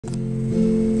This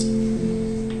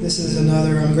is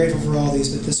another, I'm grateful for all these,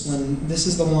 but this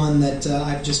is the one that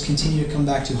I've just continued to come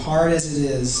back to, hard as it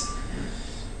is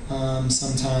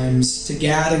sometimes, to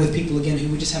gather with people again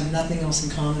who we just have nothing else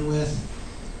in common with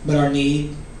but our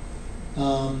need,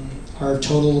 our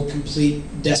total, complete,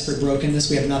 desperate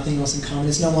brokenness. We have nothing else in common.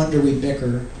 It's no wonder we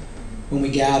bicker when we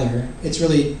gather. It's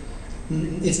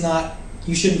not,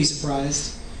 you shouldn't be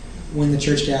surprised when the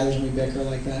church gathers and we bicker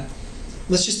like that.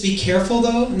 Let's just be careful,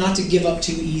 though, not to give up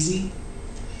too easy.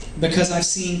 Because I've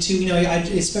seen, too,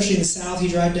 especially in the South, you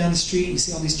drive down the street, you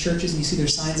see all these churches, and you see their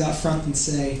signs out front that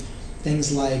say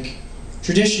things like,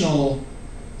 traditional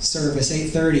service,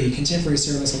 8:30, contemporary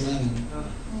service, 11.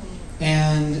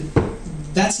 And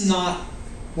that's not,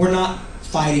 we're not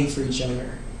fighting for each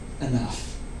other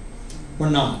enough. We're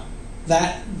not.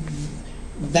 That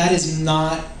is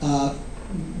not,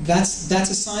 that's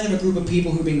a sign of a group of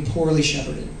people who are being poorly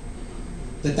shepherded.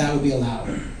 That would be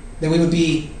allowed. That we would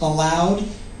be allowed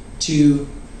to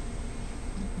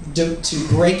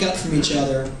break up from each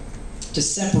other, to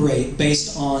separate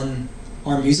based on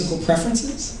our musical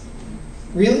preferences?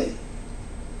 Really?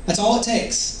 That's all it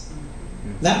takes.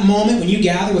 That moment when you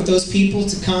gather with those people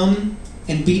to come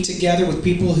and be together with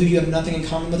people who you have nothing in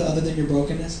common with other than your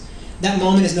brokenness, that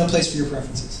moment is no place for your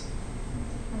preferences.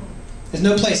 There's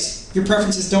no place. Your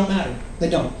preferences don't matter. They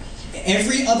don't.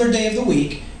 Every other day of the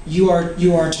week, you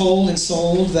are told and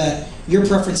sold that your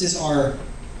preferences are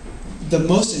the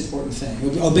most important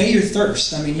thing. Obey your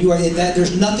thirst. I mean,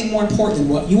 there's nothing more important than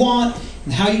what you want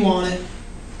and how you want it.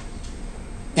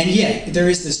 And yet, there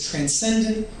is this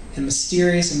transcendent and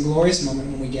mysterious and glorious moment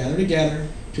when we gather together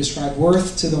to ascribe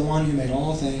worth to the one who made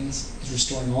all things, is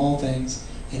restoring all things.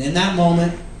 And in that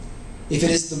moment, if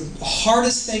it is the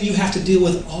hardest thing you have to deal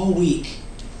with all week,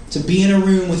 to be in a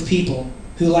room with people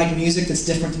who like music that's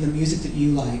different than the music that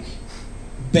you like,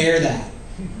 bear that.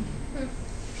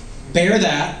 Bear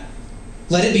that.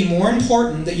 Let it be more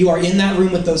important that you are in that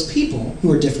room with those people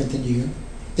who are different than you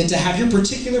than to have your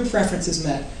particular preferences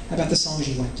met about the songs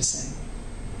you like to sing.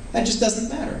 That just doesn't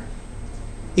matter.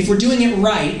 If we're doing it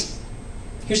right,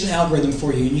 here's an algorithm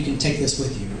for you, and you can take this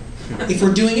with you. If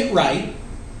we're doing it right,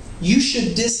 you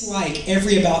should dislike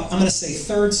every I'm going to say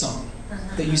third song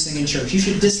that you sing in church. You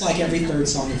should dislike every third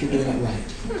song if you're doing it right.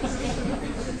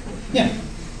 Yeah.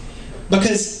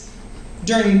 Because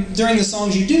during the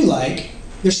songs you do like,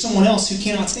 there's someone else who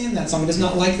cannot stand that song, does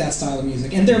not like that style of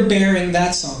music, and they're bearing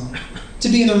that song to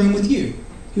be in the room with you,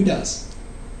 who does.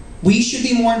 We should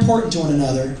be more important to one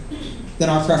another than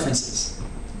our preferences.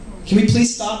 Can we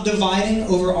please stop dividing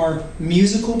over our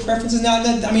musical preferences? Now,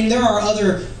 I mean, there are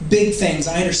other big things.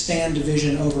 I understand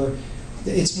division over.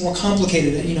 It's more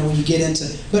complicated, when you get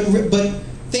into. But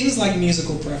things like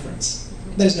musical preference,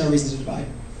 there's no reason to divide.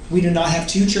 We do not have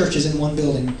two churches in one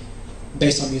building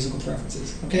based on musical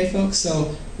preferences. Okay, folks?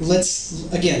 So let's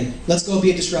go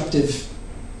be a disruptive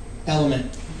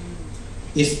element.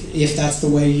 If that's the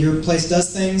way your place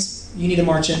does things, you need to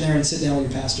march in there and sit down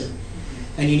with your pastor.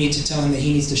 And you need to tell him that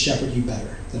he needs to shepherd you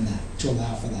better than that, to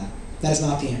allow for that. That is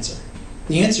not the answer.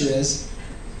 The answer is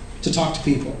to talk to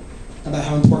people about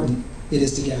how important it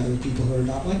is to gather with people who are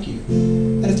not like you.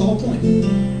 That is the whole point.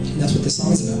 And that's what this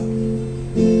song is about.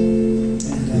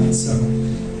 And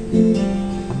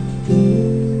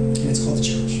it's called The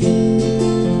Church.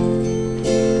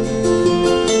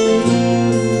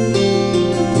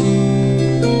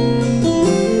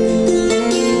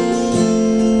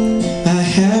 I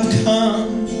have come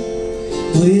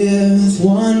with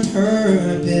one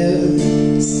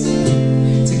purpose,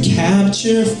 to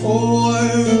capture for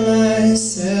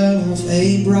myself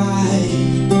a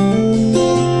bride.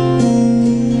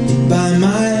 By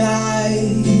my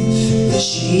life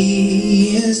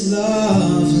she is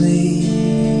lovely,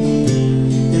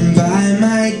 and by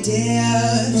my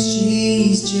death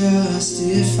she's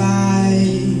justified.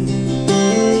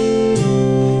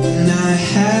 And I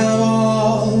have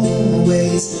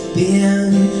always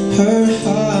been her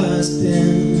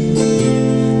husband,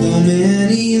 though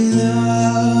many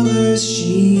lovers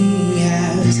she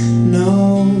has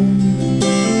known.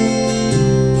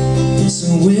 So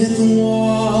with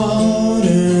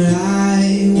water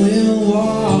I will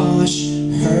wash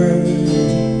her,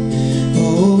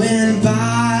 oh, and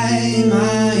by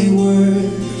my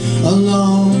word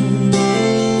alone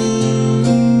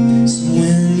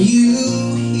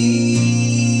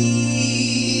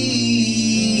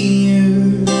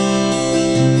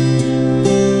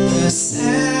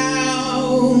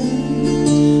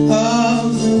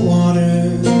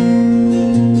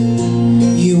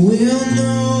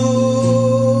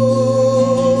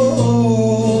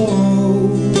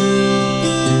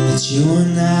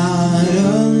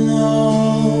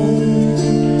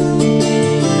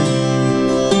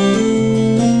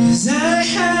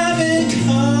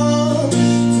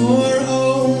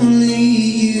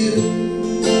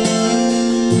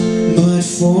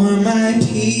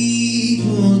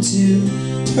to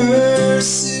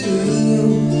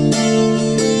pursue,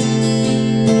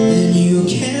 then you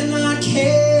cannot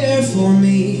care for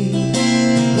me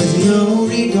with no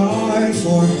regard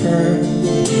for her.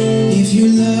 If you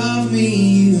love me,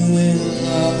 you will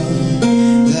love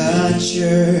the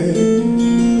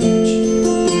church.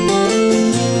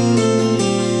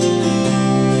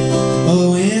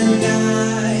 Oh, and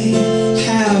I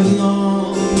have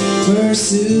long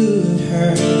pursued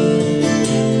her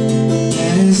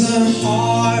as a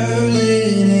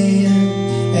harlot and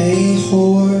a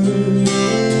whore.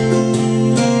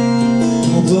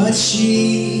 Oh, but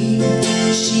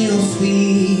she'll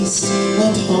feast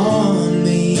upon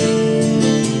me.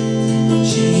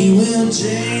 She will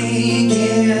drink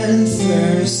and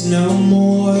thirst no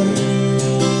more.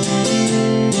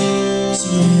 So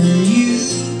will you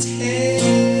taste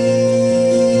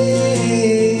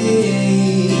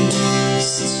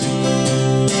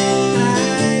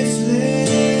my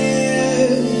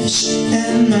flesh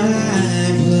and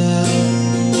my blood?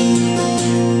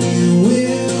 You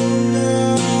will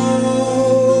know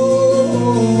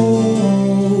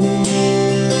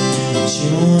that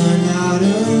you're not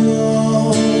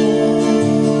alone.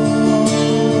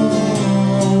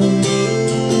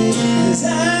 As I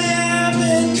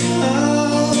haven't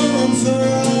come for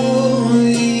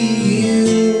only you,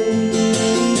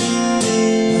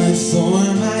 but for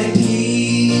my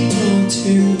people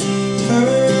to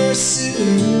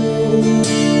pursue.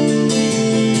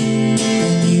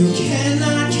 And you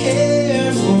cannot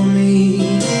care for me,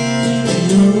 and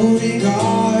no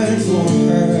regard for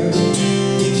her.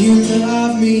 If you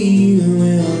love me, you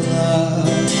will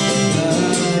love the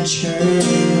church.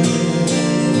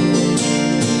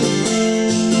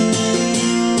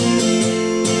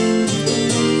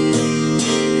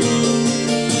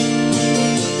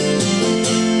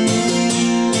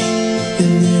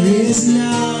 And there is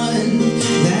none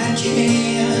that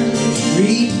can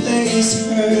replace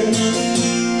her.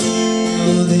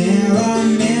 Oh, there are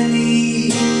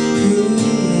many who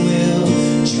will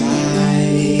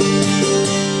try,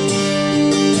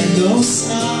 and though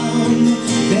some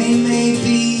they may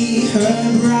be her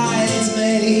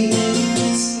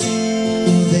bridesmaids,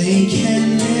 oh, they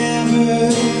can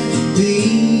never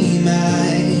be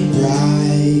my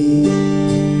bride.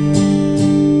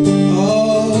 Oh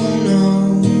no,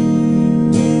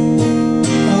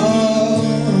 oh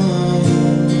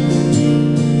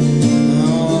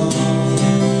no.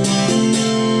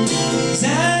 'Cause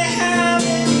I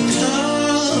haven't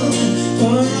come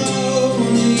for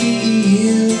only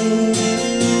you,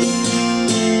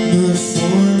 but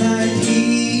for my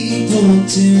people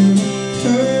to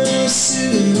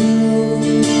pursue.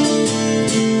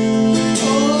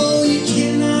 Oh, you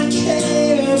cannot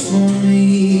care for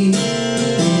me,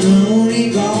 and no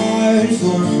regard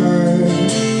for her.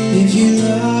 If you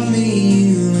love me,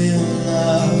 you will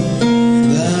love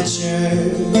the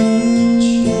church.